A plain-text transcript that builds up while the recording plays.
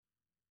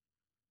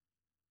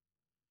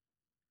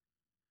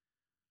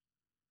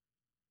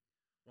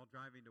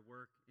driving to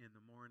work in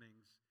the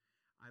mornings,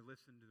 I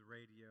listen to the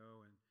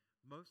radio, and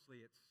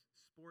mostly it's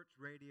Sports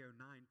Radio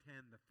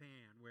 910, The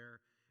Fan,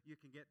 where you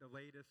can get the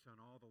latest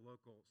on all the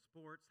local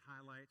sports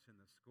highlights and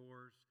the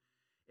scores,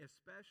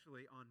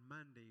 especially on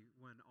Monday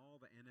when all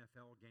the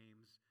NFL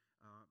games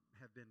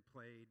have been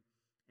played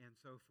and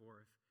so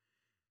forth.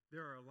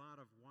 There are a lot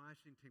of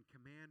Washington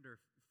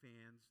Commander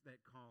fans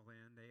that call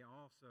in. They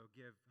also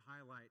give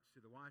highlights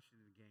to the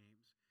Washington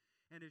games.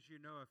 And as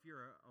you know, if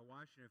you're a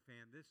Washington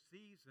fan, this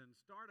season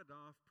started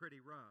off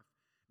pretty rough.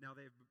 Now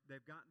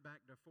they've gotten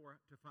back to 500,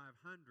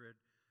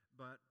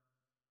 but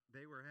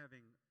they were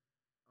having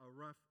a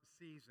rough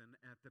season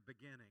at the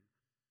beginning.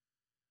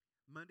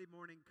 Monday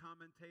morning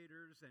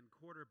commentators and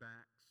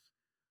quarterbacks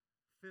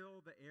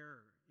fill the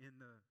air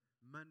in the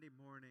Monday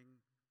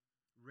morning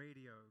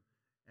radio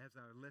as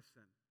I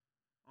listen.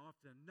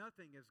 Often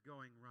nothing is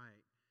going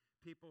right.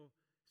 People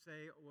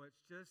say, well,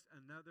 it's just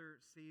another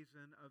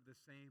season of the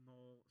same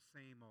old,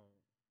 same old.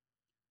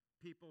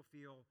 People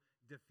feel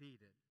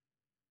defeated.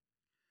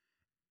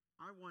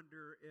 I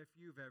wonder if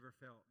you've ever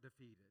felt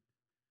defeated.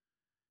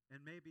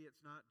 And maybe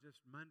it's not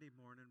just Monday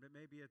morning, but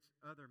maybe it's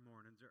other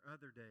mornings or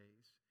other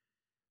days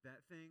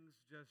that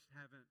things just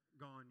haven't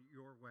gone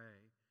your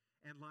way.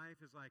 And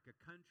life is like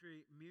a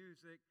country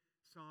music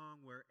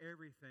song where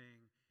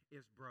everything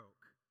is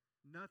broke.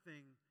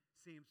 Nothing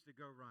seems to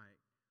go right.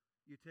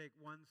 You take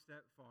one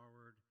step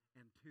forward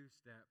and two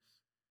steps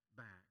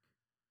back.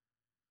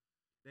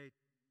 They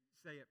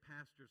say at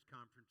pastors'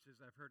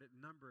 conferences, I've heard it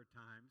a number of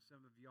times,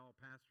 some of y'all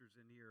pastors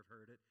in here have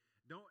heard it,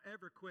 don't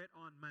ever quit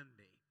on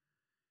Monday.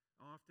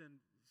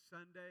 Often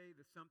Sunday,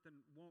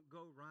 something won't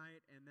go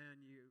right, and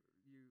then you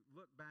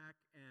look back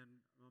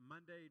and on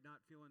Monday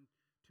not feeling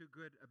too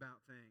good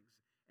about things.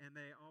 And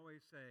they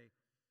always say,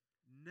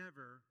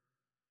 never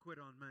quit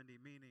on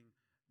Monday, meaning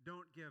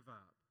don't give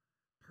up.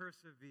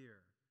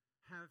 Persevere,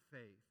 have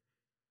faith,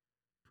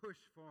 push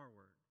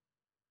forward.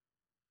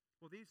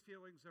 Well, these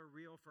feelings are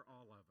real for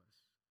all of us.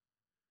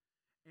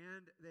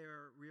 And they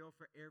are real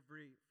for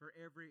every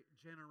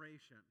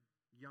generation,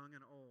 young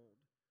and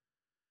old.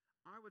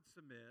 I would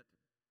submit,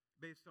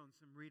 based on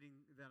some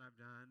reading that I've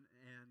done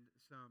and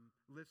some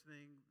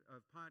listening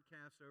of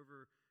podcasts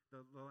over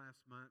the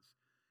last months,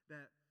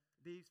 that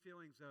these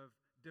feelings of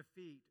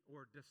defeat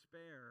or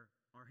despair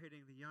are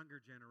hitting the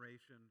younger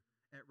generation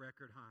at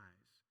record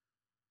highs.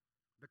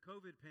 The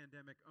COVID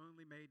pandemic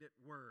only made it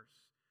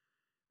worse,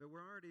 but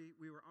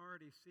we were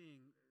already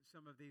seeing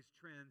some of these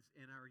trends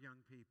in our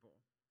young people.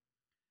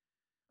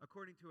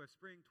 According to a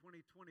spring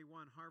 2021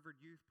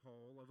 Harvard Youth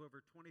poll of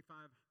over 2,500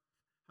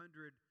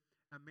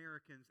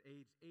 Americans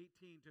aged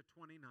 18 to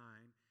 29,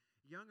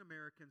 young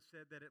Americans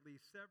said that at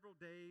least several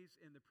days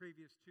in the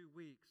previous 2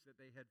 weeks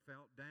that they had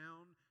felt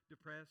down,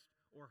 depressed,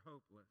 or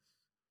hopeless.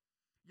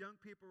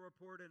 Young people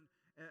reported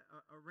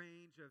a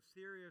range of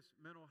serious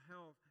mental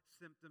health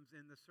symptoms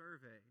in the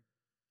survey.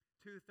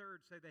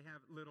 2/3 say they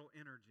have little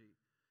energy.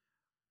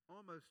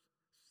 Almost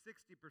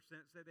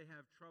 60% say they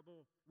have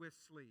trouble with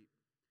sleep.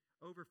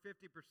 Over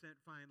 50%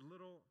 find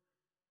little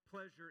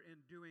pleasure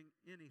in doing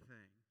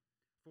anything.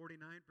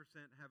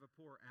 49% have a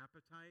poor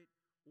appetite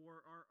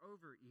or are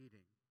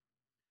overeating.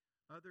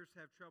 Others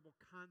have trouble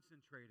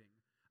concentrating.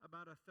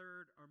 About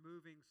 1/3 are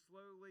moving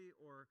slowly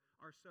or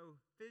are so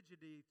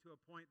fidgety to a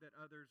point that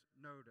others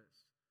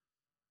notice.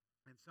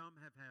 And some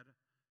have had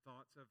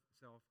thoughts of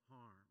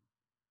self-harm,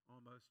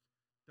 almost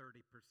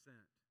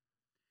 30%.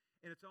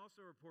 And it's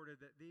also reported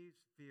that these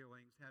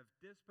feelings have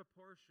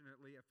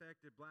disproportionately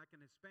affected Black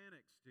and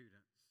Hispanic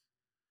students.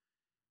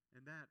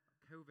 And that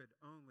COVID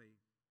only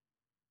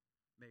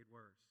made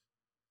worse.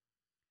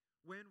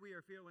 When we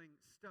are feeling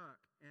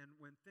stuck and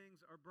when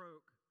things are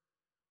broke,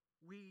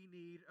 we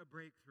need a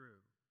breakthrough.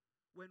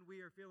 When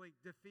we are feeling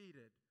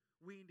defeated,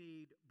 we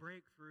need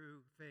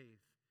breakthrough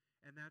faith.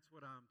 And that's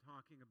what I'm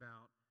talking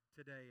about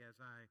today as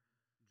I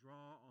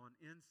draw on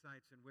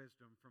insights and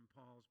wisdom from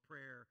Paul's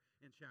prayer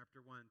in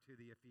chapter 1 to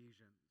the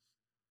Ephesians.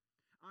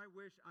 I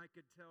wish I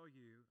could tell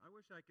you, I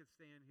wish I could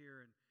stand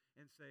here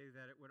and say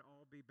that it would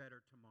all be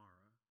better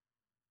tomorrow.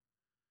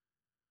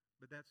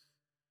 But that's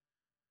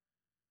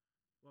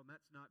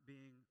not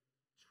being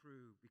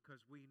true,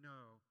 because we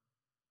know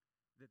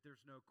that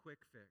there's no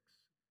quick fix.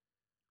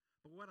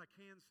 But what I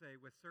can say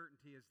with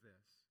certainty is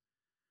this: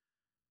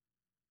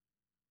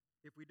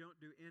 if we don't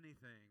do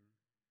anything,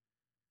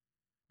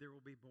 there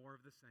will be more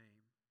of the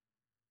same.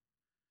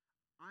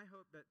 I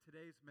hope that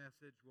today's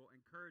message will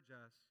encourage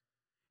us,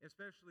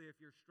 especially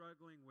if you're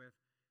struggling with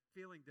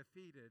feeling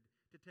defeated,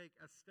 to take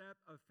a step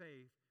of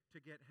faith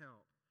to get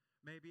help.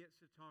 Maybe it's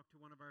to talk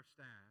to one of our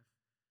staff.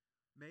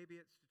 Maybe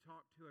it's to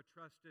talk to a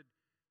trusted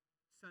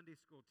Sunday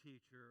school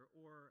teacher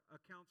or a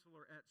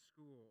counselor at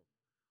school,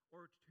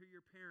 or to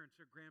your parents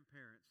or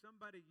grandparents,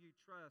 somebody you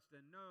trust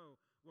and know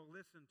will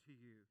listen to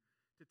you,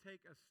 to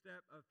take a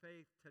step of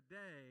faith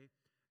today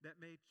that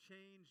may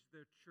change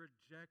the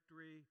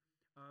trajectory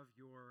of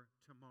your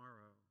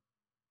tomorrow.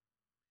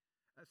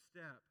 A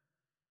step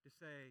to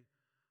say,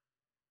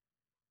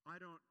 I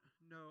don't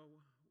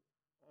know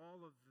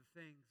all of the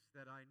things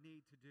that I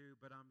need to do,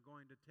 but I'm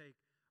going to take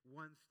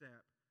one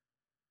step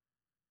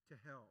to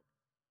help.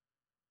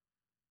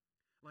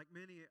 Like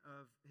many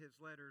of his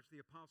letters,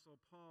 the Apostle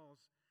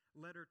Paul's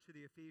letter to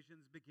the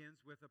Ephesians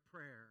begins with a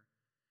prayer.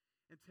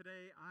 And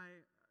today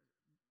I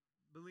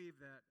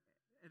believe that,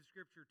 and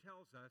Scripture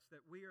tells us,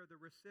 that we are the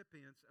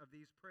recipients of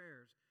these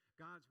prayers.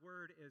 God's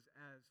word is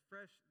as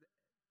fresh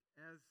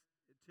as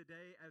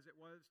today as it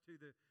was to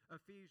the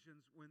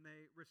Ephesians when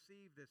they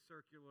received this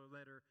circular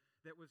letter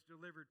that was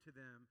delivered to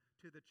them,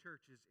 to the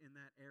churches in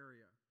that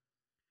area.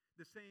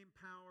 The same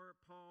power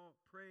Paul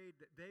prayed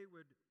that they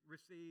would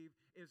receive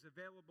is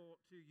available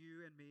to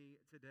you and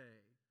me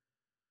today.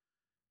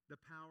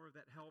 The power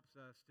that helps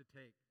us to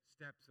take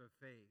steps of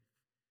faith.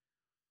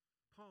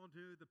 Paul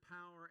knew the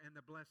power and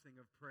the blessing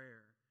of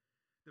prayer,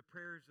 the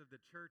prayers of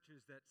the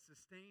churches that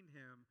sustained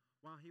him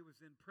while he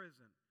was in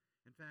prison.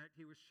 In fact,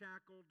 he was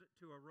shackled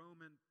to a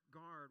Roman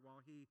guard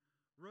while he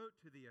wrote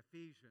to the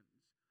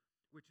Ephesians,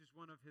 which is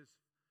one of his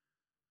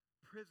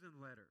prison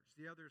letters.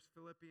 The others,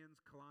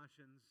 Philippians,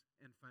 Colossians,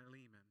 and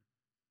Philemon.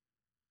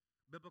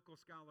 Biblical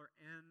scholar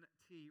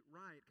N.T.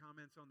 Wright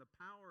comments on the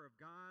power of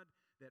God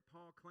that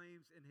Paul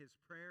claims in his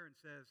prayer and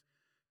says,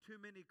 too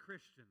many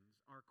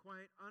Christians are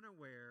quite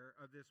unaware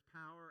of this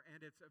power and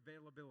its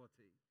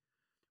availability.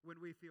 When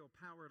we feel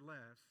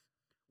powerless,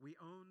 we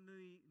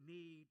only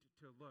need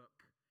to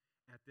look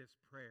at this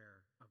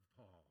prayer of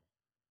Paul.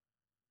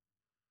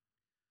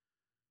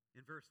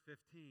 In verse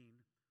 15,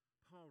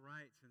 Paul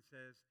writes and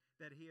says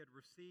that he had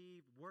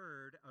received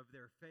word of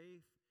their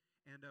faith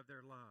and of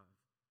their love.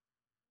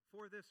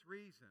 For this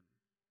reason,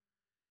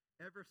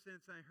 ever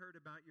since I heard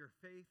about your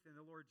faith in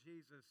the Lord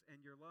Jesus and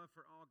your love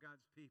for all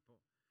God's people.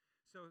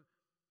 So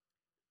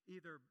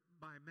either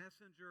by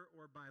messenger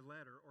or by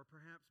letter, or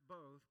perhaps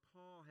both,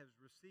 Paul has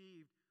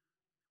received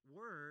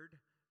word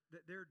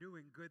that they're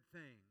doing good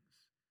things,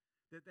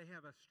 that they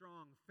have a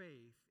strong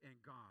faith in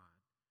God,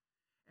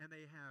 and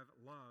they have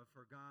love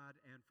for God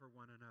and for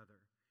one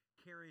another,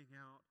 carrying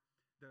out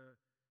the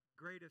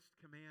greatest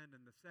command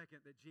and the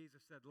second that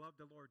Jesus said, love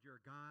the Lord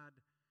your God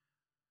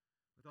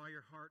with all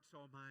your heart,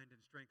 soul, mind,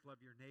 and strength. Love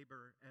your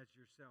neighbor as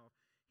yourself.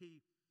 He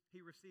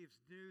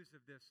receives news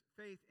of this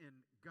faith in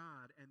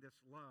God and this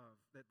love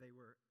that they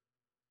were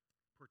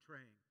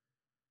portraying.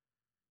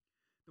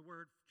 The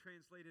word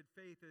translated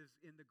faith is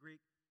in the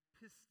Greek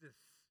pistis.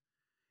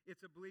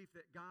 It's a belief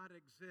that God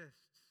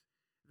exists,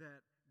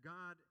 that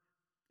God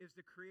is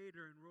the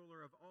creator and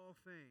ruler of all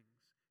things.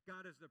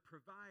 God is the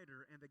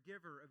provider and the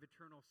giver of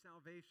eternal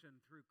salvation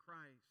through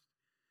Christ.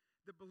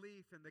 The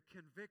belief and the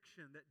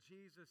conviction that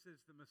Jesus is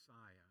the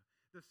Messiah,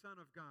 the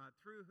Son of God,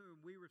 through whom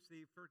we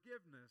receive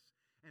forgiveness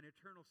and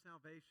eternal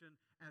salvation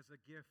as a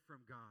gift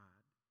from God.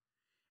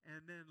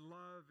 And then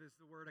love is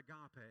the word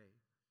agape,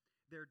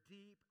 their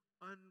deep,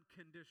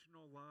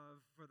 unconditional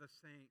love for the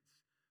saints,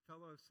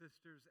 fellow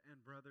sisters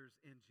and brothers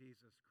in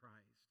Jesus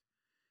Christ.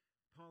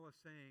 Paul is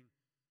saying,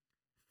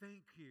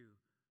 thank you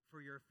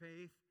for your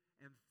faith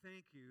and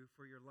thank you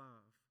for your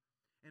love.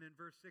 And in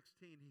verse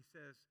 16 he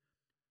says,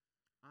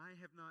 I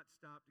have not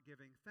stopped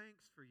giving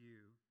thanks for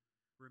you,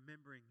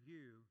 remembering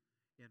you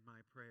in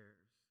my prayers.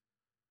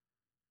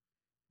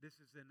 This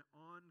is an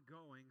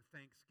ongoing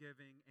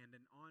thanksgiving and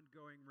an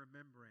ongoing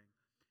remembering.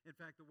 In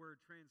fact, the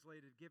word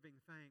translated giving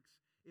thanks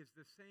is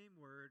the same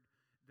word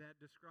that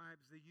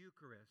describes the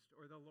Eucharist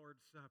or the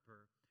Lord's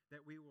Supper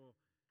that we will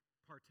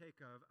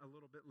partake of a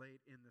little bit later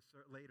in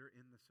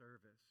the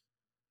service.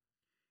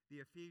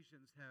 The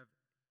Ephesians have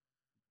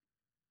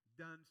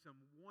done some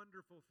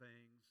wonderful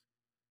things,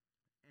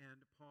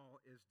 and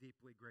Paul is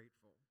deeply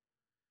grateful.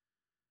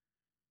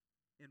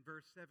 In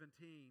verse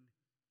 17,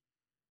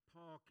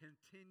 Paul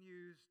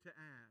continues to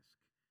ask,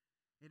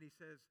 and he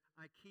says,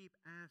 I keep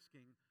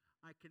asking,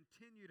 I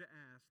continue to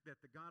ask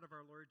that the God of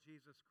our Lord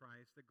Jesus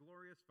Christ, the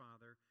glorious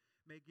Father,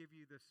 may give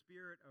you the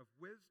spirit of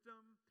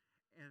wisdom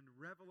and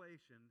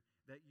revelation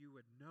that you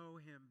would know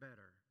him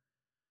better.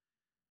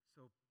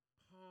 So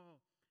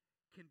Paul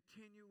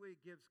continually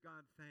gives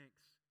God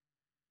thanks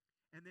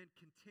and then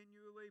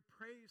continually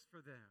prays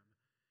for them.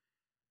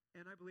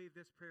 And I believe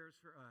this prayer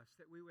is for us,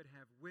 that we would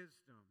have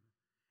wisdom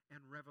and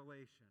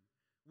revelation.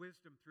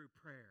 Wisdom through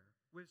prayer,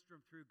 wisdom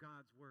through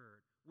God's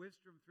word,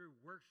 wisdom through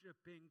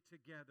worshiping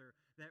together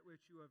that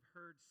which you have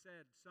heard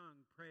said,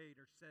 sung, prayed,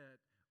 or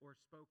said, or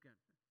spoken.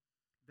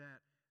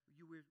 That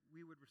we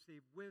would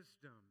receive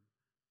wisdom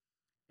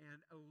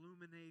and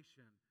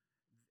illumination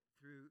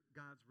through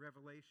God's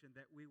revelation,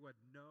 that we would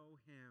know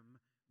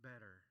him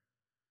better.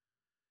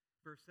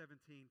 Verse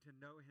 17, to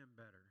know him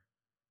better.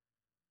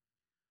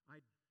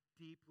 I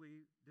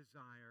deeply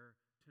desire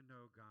to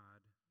know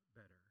God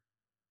better.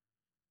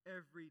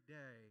 Every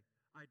day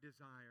I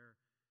desire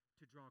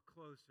to draw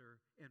closer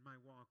in my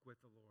walk with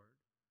the Lord.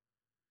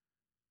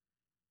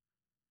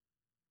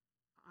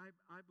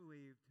 I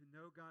believe to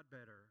know God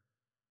better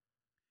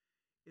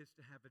is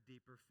to have a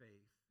deeper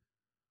faith.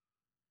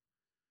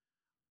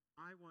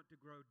 I want to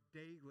grow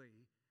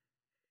daily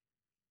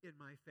in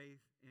my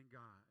faith in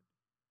God,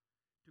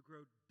 to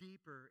grow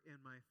deeper in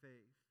my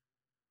faith.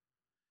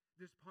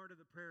 This part of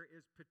the prayer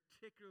is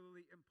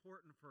particularly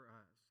important for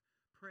us.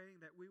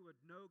 praying that we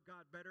would know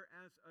God better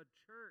as a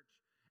church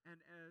and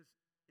as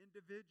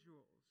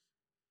individuals.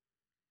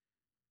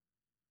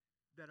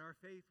 That our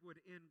faith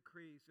would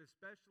increase,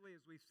 especially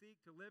as we seek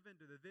to live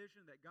into the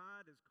vision that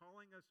God is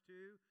calling us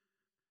to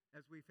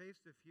as we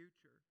face the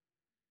future.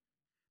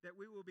 That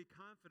we will be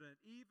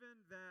confident,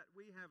 even that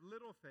we have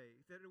little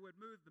faith, that it would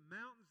move the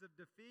mountains of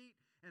defeat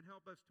and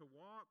help us to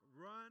walk,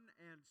 run,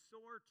 and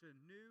soar to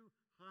new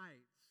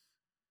heights.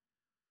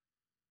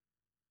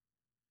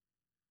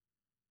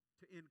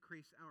 To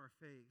increase our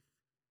faith.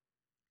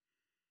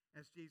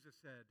 As Jesus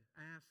said,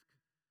 ask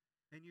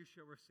and you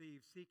shall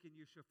receive, seek and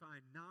you shall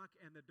find, knock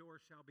and the door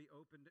shall be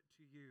opened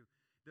to you.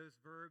 Those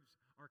verbs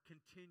are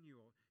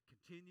continual.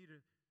 Continue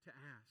to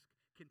ask,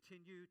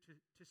 continue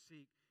to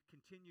seek,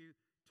 continue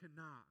to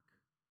knock.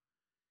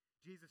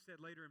 Jesus said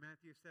later in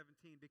Matthew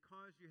 17,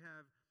 because you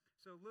have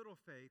so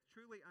little faith,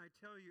 truly I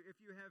tell you, if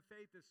you have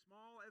faith as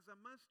small as a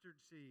mustard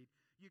seed,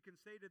 you can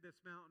say to this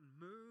mountain,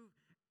 move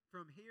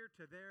from here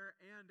to there,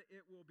 and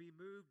it will be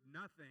moved.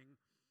 Nothing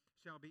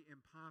shall be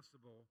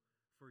impossible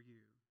for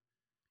you.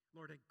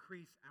 Lord,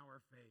 increase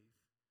our faith.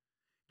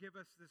 Give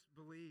us this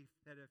belief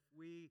that if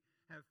we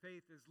have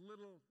faith as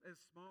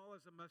small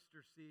as a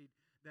mustard seed,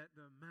 that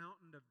the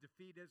mountain of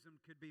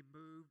defeatism could be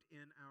moved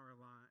in our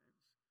lives.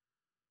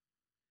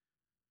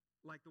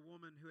 Like the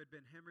woman who had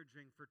been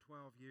hemorrhaging for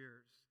 12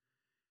 years.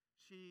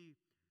 She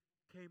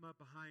came up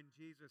behind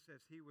Jesus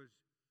as he was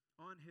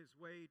on his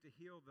way to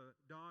heal the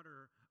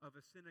daughter of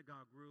a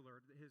synagogue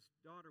ruler. His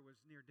daughter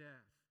was near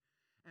death.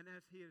 And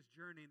as he is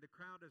journeying, the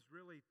crowd is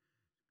really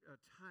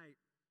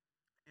tight.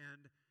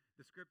 And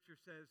the scripture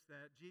says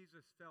that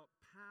Jesus felt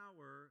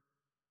power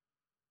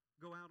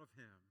go out of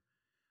him.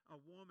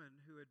 A woman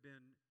who had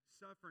been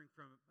suffering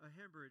from a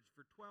hemorrhage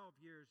for 12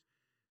 years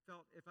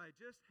felt, if I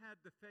just had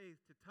the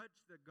faith to touch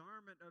the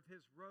garment of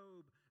his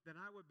robe, then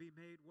I would be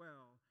made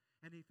well.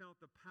 And he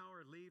felt the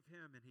power leave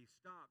him, and he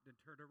stopped and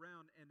turned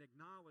around and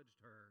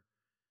acknowledged her.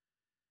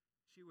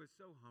 She was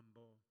so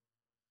humble.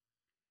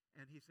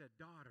 And he said,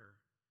 daughter,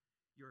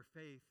 your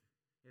faith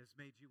has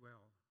made you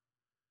well.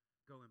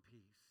 Go in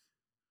peace.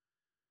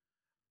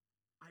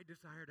 I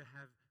desire to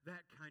have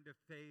that kind of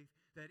faith,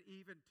 that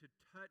even to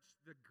touch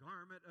the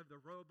garment of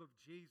the robe of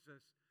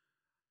Jesus,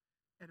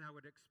 and I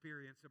would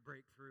experience a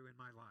breakthrough in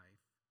my life.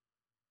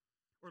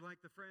 Or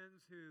like the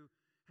friends who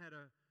had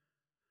a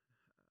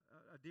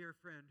dear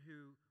friend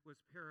who was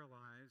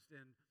paralyzed,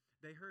 and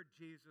they heard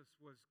Jesus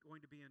was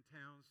going to be in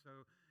town,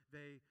 so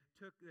they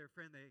took their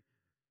friend, they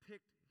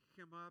picked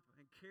him up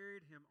and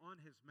carried him on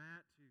his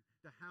mat to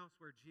the house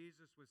where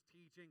Jesus was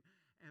teaching,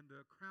 and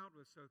the crowd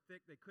was so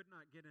thick they could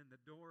not get in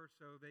the door,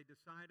 so they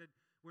decided,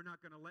 we're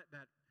not going to let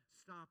that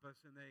stop us,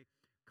 and they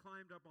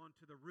climbed up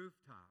onto the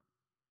rooftop,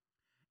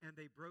 and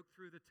they broke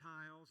through the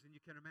tiles, and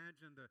you can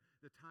imagine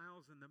the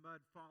tiles and the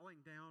mud falling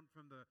down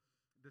from the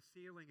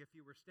ceiling if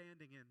you were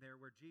standing in there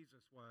where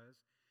Jesus was.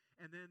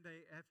 And then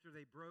after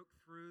they broke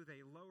through,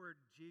 they lowered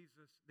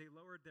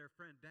their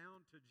friend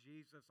down to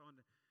Jesus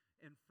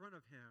in front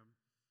of him,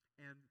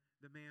 and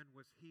the man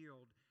was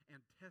healed and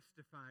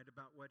testified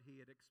about what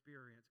he had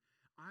experienced.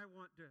 I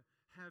want to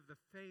have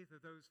the faith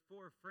of those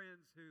 4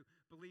 friends who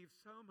believed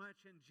so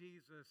much in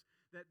Jesus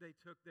that they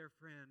took their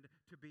friend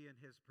to be in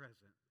his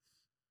presence.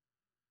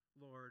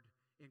 Lord,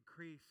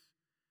 increase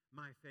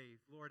my faith.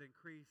 Lord,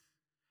 increase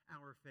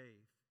our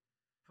faith.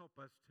 Help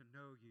us to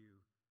know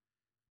you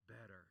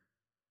better.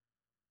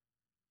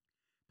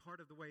 Part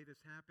of the way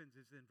this happens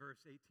is in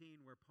verse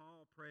 18, where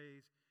Paul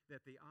prays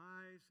that the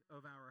eyes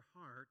of our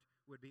heart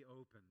would be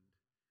opened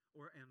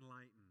or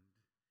enlightened.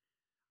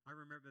 I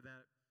remember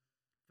that,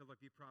 Philip,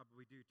 you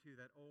probably do too,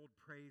 that old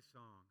praise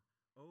song,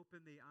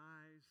 open the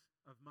eyes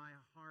of my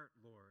heart,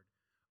 Lord.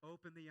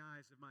 Open the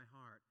eyes of my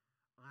heart.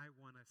 I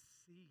want to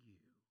see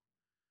you.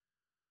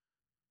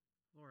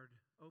 Lord,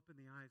 open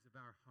the eyes of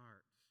our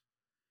hearts,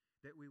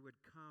 that we would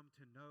come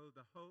to know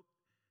the hope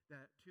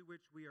to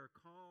which we are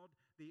called,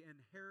 the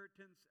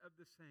inheritance of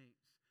the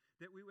saints,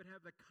 that we would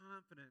have the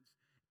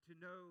confidence to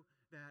know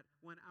that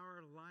when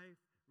our life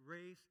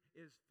race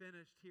is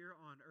finished here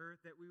on earth,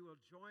 that we will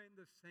join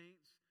the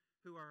saints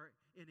who are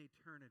in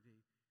eternity,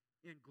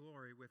 in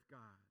glory with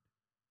God.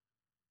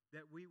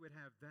 That we would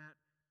have that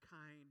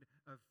kind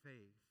of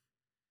faith,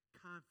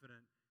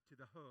 confident to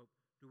the hope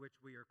to which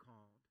we are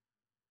called.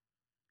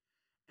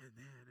 And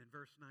then in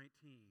verse 19,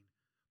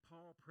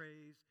 Paul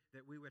prays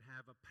that we would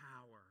have a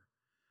power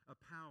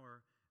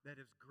that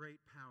is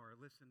great power.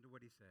 Listen to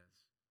what he says.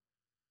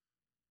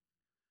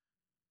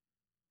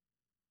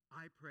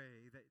 I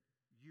pray that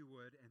you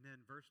would, and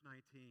then verse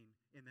 19,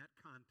 in that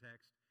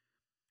context,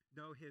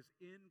 know his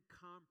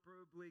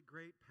incomparably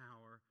great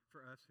power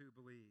for us who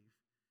believe.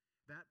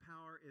 That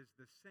power is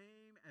the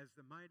same as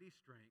the mighty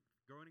strength,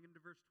 going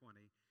into verse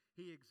 20,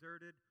 he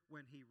exerted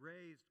when he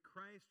raised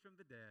Christ from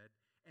the dead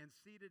and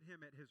seated him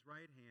at his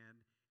right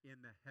hand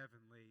in the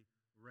heavenly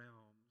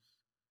realms.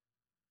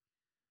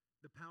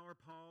 The power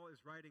Paul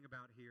is writing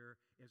about here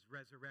is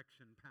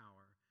resurrection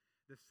power,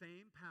 the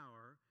same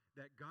power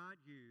that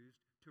God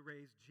used to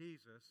raise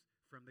Jesus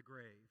from the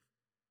grave.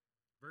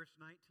 Verse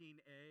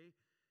 19a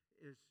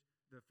is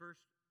the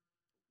first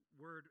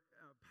word,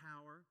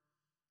 power.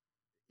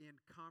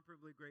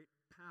 Incomparably great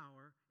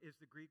power is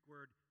the Greek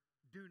word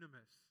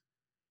dunamis.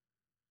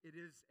 It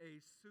is a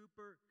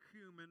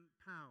superhuman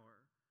power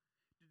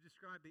to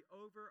describe the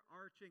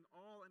overarching,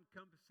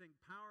 all-encompassing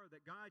power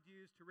that God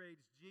used to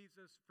raise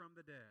Jesus from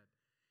the dead.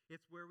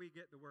 It's where we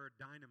get the word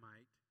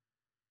dynamite,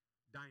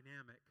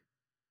 dynamic,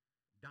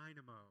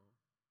 dynamo.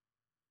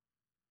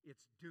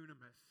 It's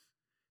dunamis,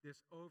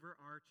 this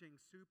overarching,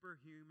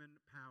 superhuman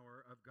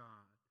power of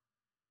God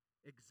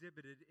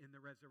exhibited in the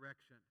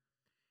resurrection.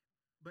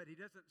 But he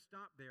doesn't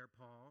stop there,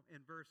 Paul.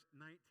 In verse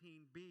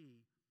 19b,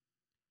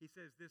 he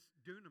says this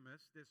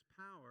dunamis, this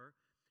power,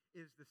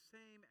 is the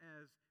same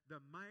as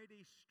the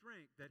mighty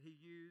strength that he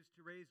used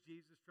to raise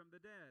Jesus from the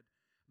dead.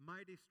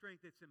 Mighty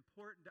strength. It's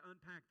important to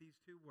unpack these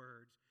two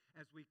words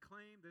as we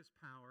claim this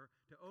power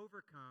to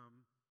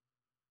overcome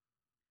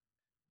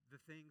the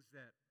things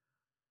that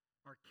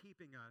are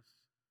keeping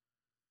us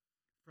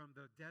from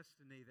the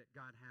destiny that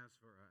God has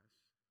for us.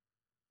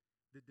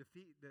 The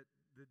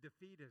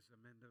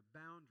defeatism and the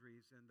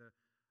boundaries and the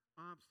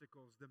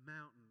obstacles, the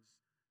mountains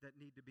that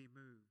need to be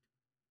moved.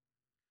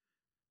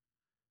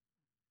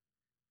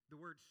 The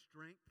word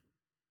strength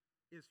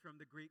is from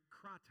the Greek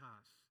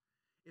kratos.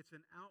 It's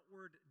an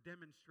outward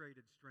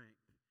demonstrated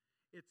strength.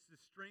 It's the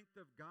strength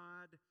of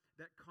God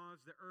that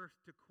caused the earth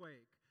to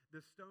quake,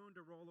 the stone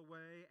to roll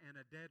away, and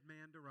a dead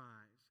man to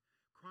rise.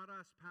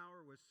 Kratos'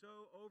 power was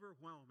so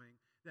overwhelming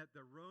that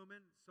the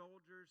Roman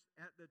soldiers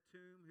at the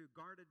tomb who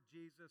guarded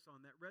Jesus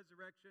on that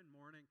resurrection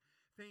morning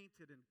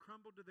fainted and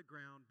crumbled to the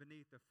ground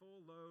beneath the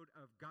full load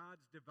of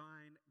God's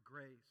divine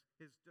grace,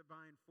 his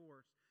divine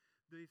force.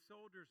 The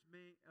soldiers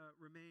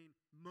remain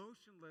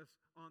motionless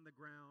on the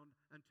ground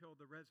until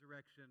the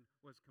resurrection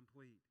was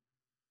complete.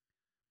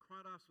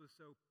 Kratos was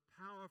so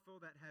powerful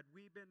that had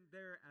we been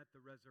there at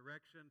the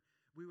resurrection,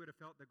 we would have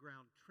felt the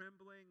ground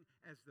trembling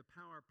as the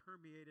power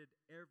permeated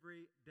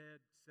every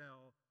dead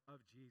cell of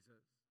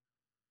Jesus.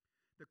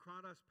 The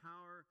Kratos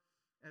power,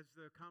 as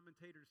the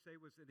commentators say,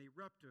 was an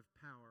eruptive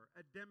power,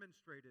 a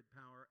demonstrated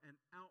power, an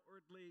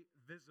outwardly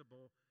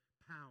visible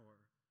power.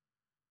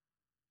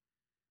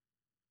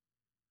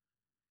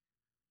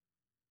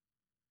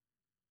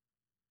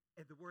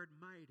 And the word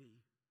mighty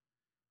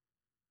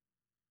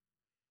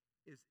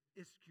is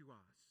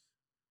ischyos.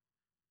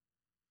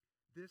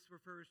 This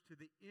refers to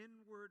the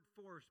inward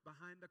force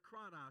behind the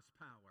kratos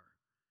power.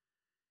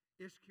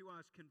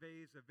 Ischyos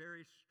conveys a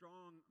very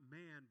strong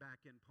man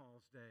back in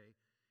Paul's day.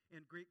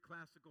 In Greek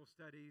classical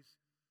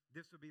studies,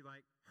 this would be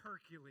like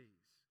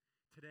Hercules.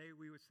 Today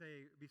we would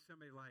say it would be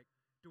somebody like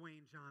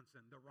Dwayne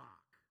Johnson, The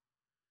Rock.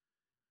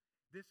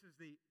 This is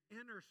the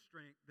inner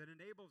strength that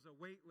enables a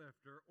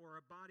weightlifter or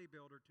a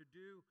bodybuilder to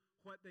do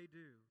what they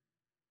do.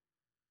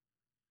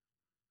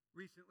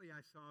 Recently,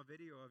 I saw a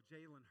video of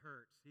Jalen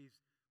Hurts.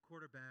 He's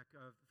quarterback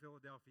of the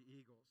Philadelphia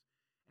Eagles,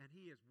 and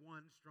he is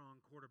one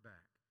strong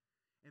quarterback.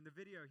 In the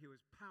video, he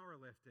was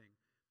powerlifting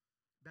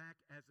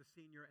back as a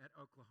senior at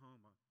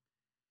Oklahoma.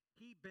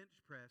 He bench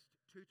pressed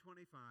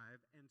 225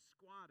 and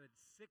squatted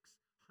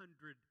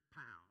 600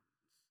 pounds.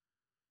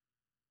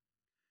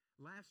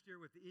 Last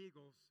year with the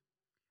Eagles,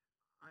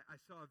 I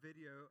saw a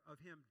video of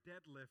him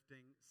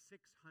deadlifting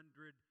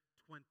 620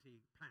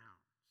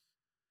 pounds.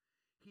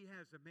 He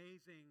has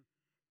amazing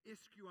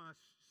ischyos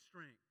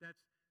strength.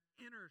 That's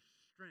inner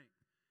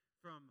strength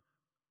from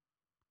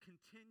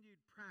continued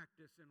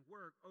practice and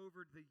work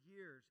over the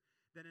years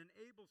that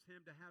enables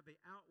him to have the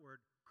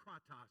outward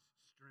kratos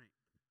strength.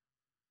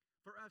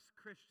 For us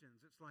Christians,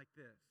 it's like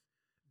this.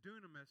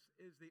 Dunamis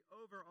is the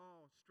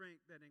overall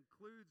strength that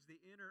includes the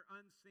inner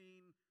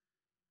unseen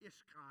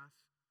ischos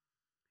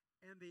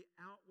and the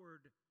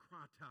outward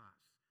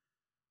kratos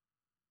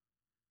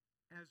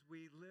as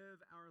we live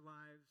our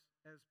lives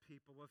as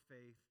people of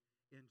faith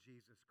in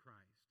Jesus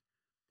Christ.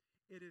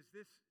 It is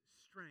this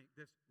strength,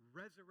 this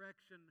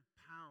resurrection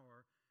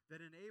power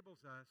that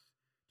enables us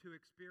to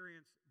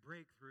experience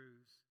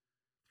breakthroughs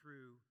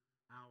through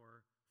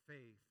our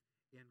faith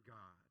in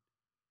God.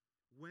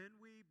 When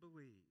we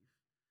believe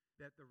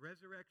that the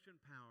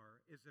resurrection power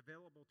is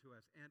available to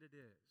us, and it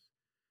is,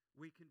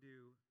 we can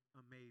do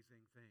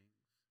amazing things.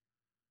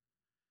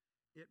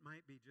 It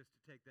might be just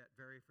to take that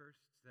very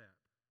first step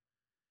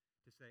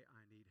to say,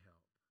 I need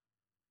help.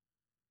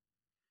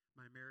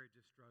 My marriage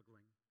is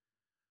struggling,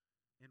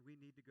 and we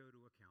need to go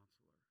to a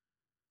counselor.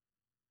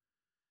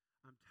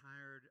 I'm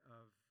tired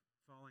of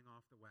falling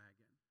off the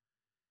wagon.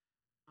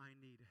 I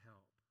need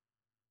help.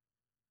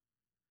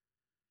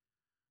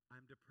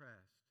 I'm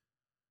depressed.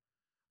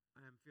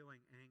 I'm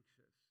feeling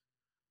anxious.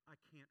 I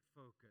can't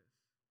focus.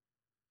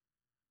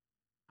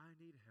 I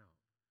need help.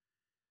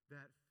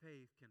 That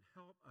faith can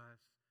help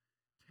us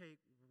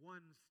take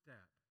one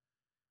step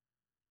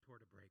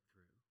toward a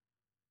breakthrough.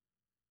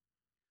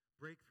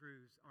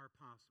 Breakthroughs are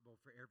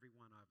possible for every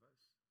one of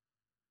us.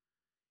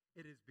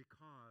 It is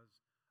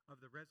because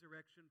of the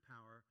resurrection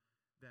power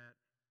that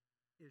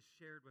is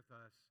shared with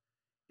us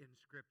in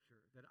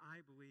Scripture that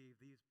I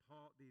believe these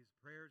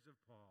prayers of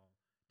Paul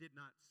did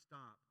not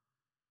stop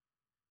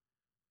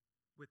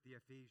with the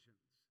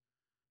Ephesians.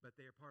 but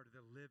they are part of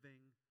the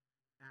living,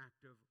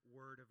 active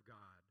Word of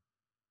God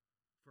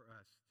for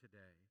us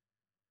today.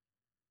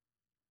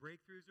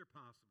 Breakthroughs are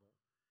possible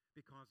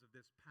because of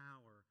this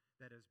power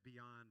that is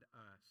beyond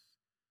us,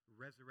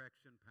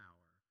 resurrection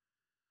power,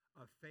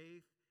 of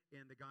faith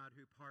in the God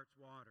who parts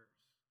waters,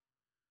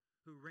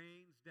 who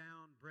rains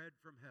down bread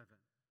from heaven,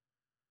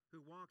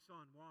 who walks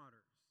on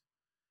waters,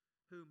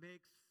 who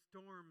makes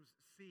storms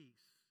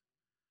cease,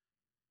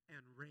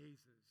 and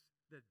raises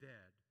the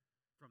dead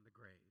from the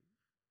grave.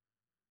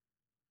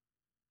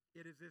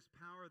 It is this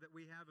power that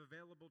we have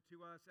available to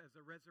us as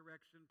a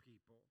resurrection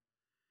people.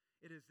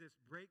 It is this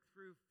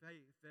breakthrough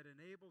faith that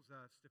enables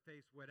us to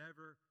face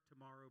whatever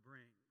tomorrow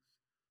brings.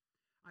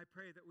 I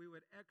pray that we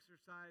would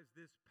exercise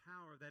this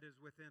power that is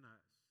within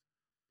us.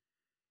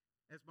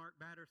 As Mark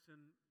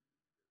Batterson,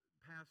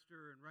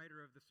 pastor and writer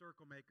of The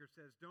Circle Maker,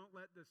 says, don't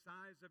let the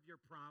size of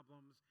your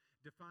problems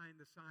define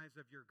the size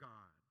of your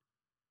God.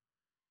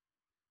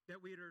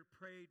 That we would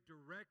pray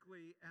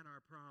directly at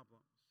our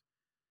problems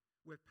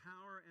with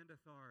power and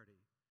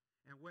authority,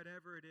 and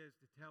whatever it is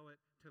to tell it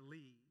to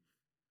leave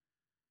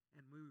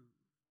and move.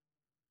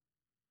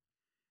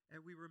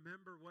 And we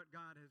remember what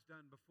God has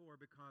done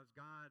before, because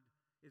God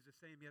is the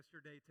same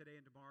yesterday, today,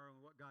 and tomorrow,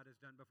 and what God has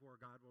done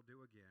before, God will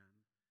do again.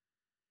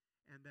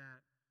 And that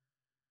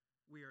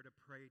we are to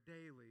pray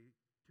daily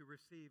to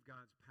receive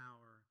God's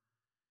power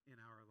in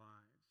our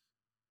lives.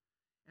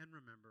 And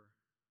remember,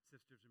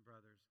 sisters and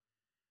brothers,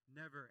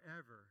 never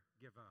ever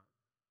give up.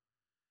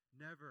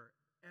 Never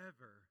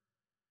ever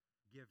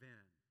give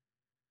in.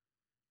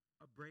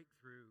 A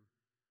breakthrough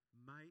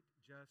might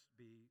just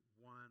be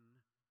one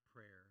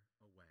prayer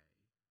away.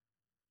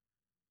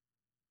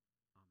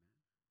 Amen.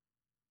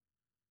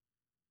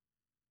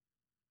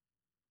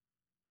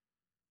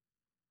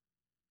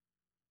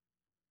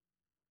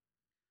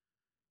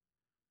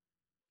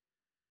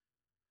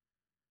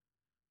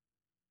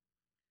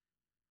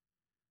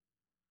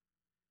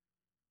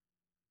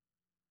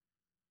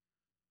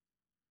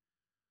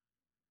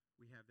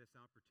 We have this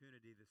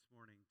opportunity this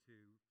morning to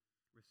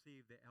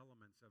receive the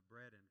elements of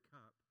bread and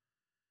cup,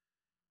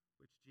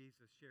 which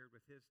Jesus shared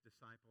with his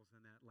disciples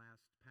in that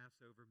last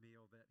Passover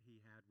meal that he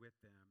had with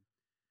them.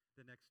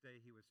 The next day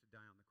he was to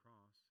die on the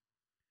cross.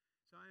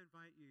 So I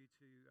invite you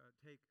to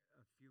take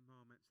a few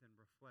moments and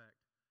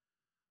reflect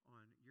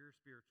on your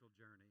spiritual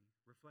journey.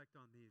 Reflect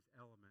on these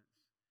elements.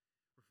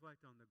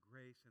 Reflect on the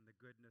grace and the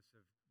goodness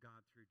of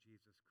God through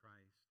Jesus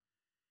Christ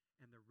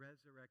and the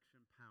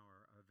resurrection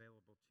power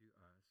available to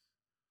us.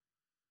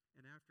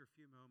 And after a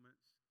few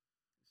moments,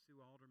 Sue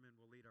Alderman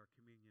will lead our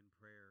communion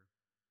prayer,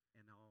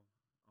 and I'll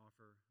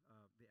offer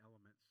the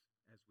elements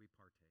as we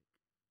partake.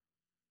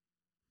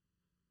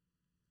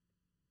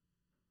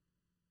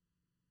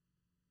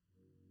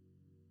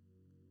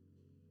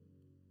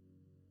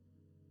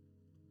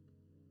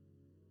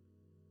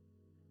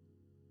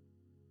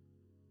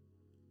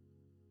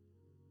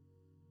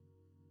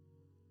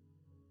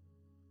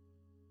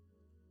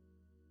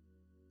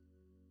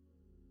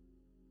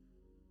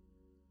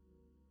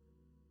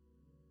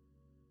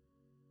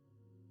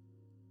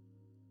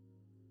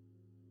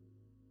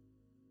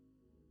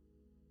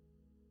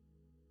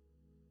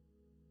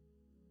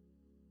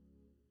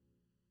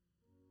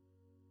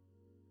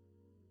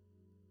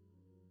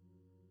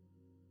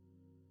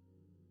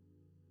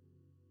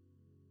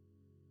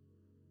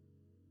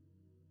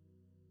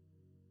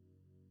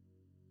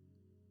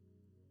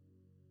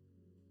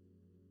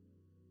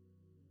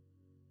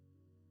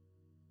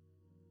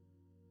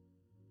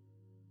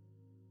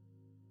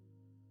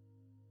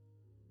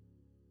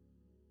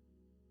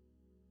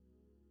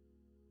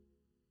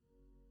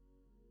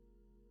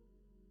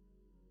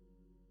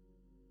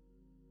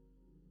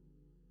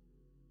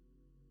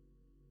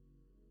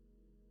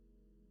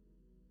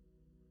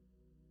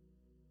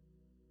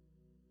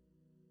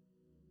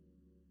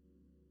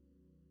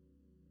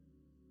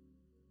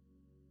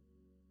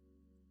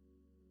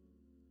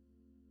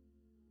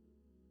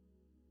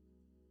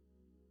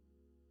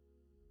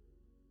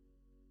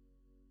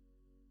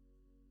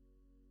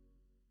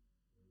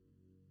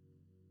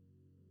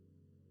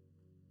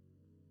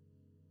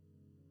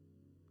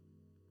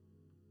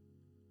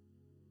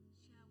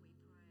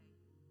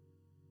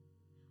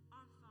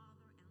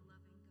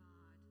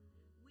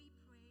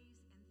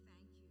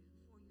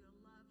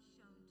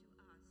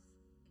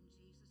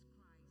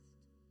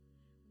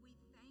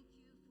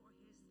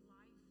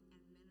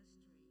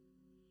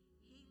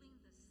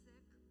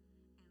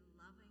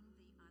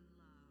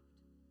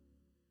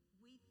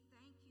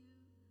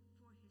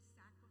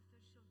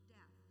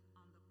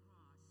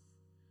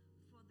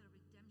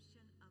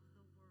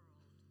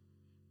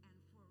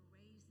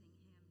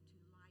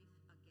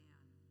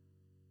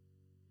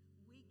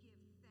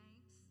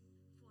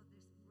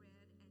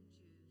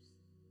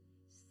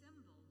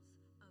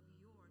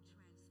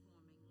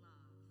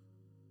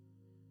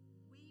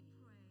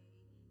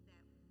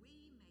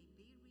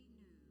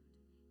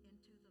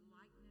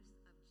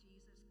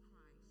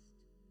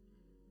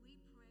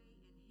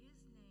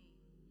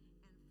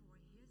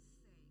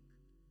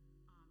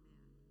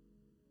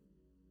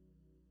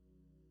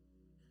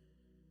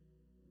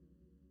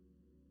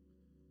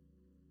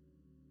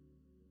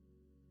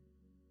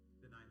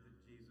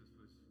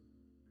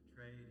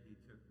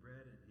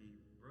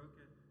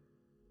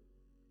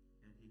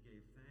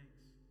 gave thanks,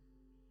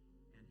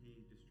 and he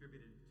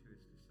distributed it to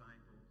his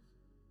disciples.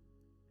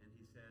 And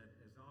he said,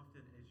 as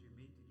often as you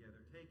meet together,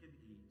 take and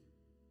eat.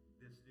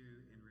 This do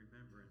in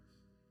remembrance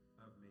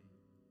of me.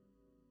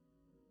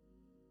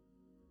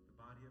 The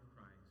body of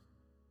Christ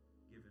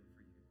given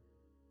for you.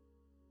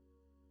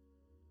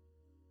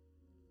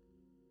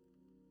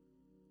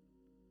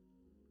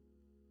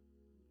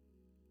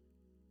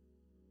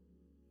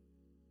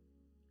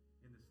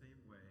 In the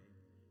same way,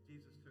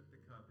 Jesus took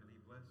the cup and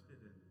he blessed it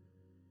and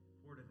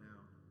poured it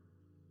out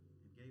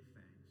and gave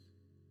thanks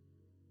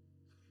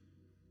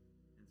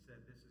and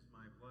said, this is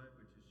my blood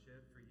which is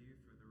shed for you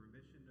for the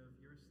remission of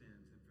your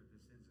sins and for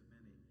the sins of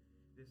many.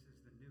 This is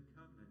the new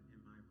covenant in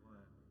my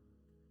blood.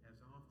 As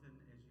often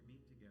as you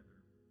meet together,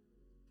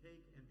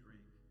 take and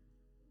drink.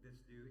 This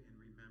do in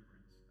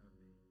remembrance of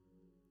me.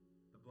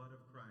 The blood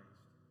of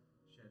Christ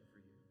shed for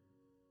you.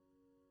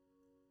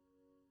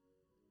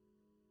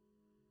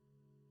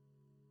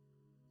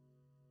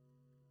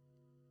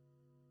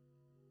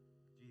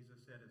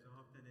 Jesus said, as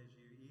often as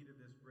you eat of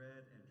this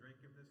bread and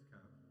drink of this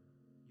cup,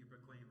 you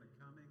proclaim the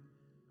coming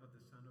of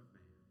the Son of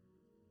Man.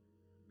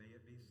 May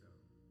it be so.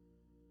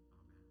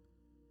 Amen.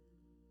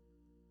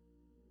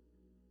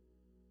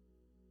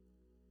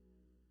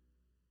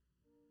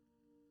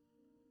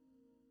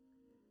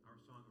 Our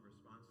song of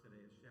response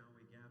today is Shall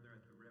We Gather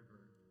at the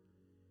River?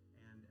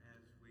 And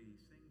as we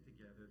sing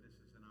together, this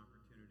is an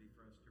opportunity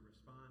for us to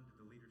respond to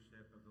the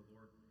leadership of the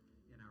Lord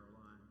in our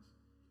lives.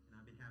 And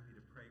I'd be happy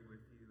to pray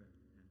with you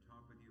and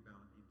talk with you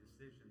about any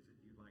decisions that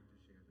you'd like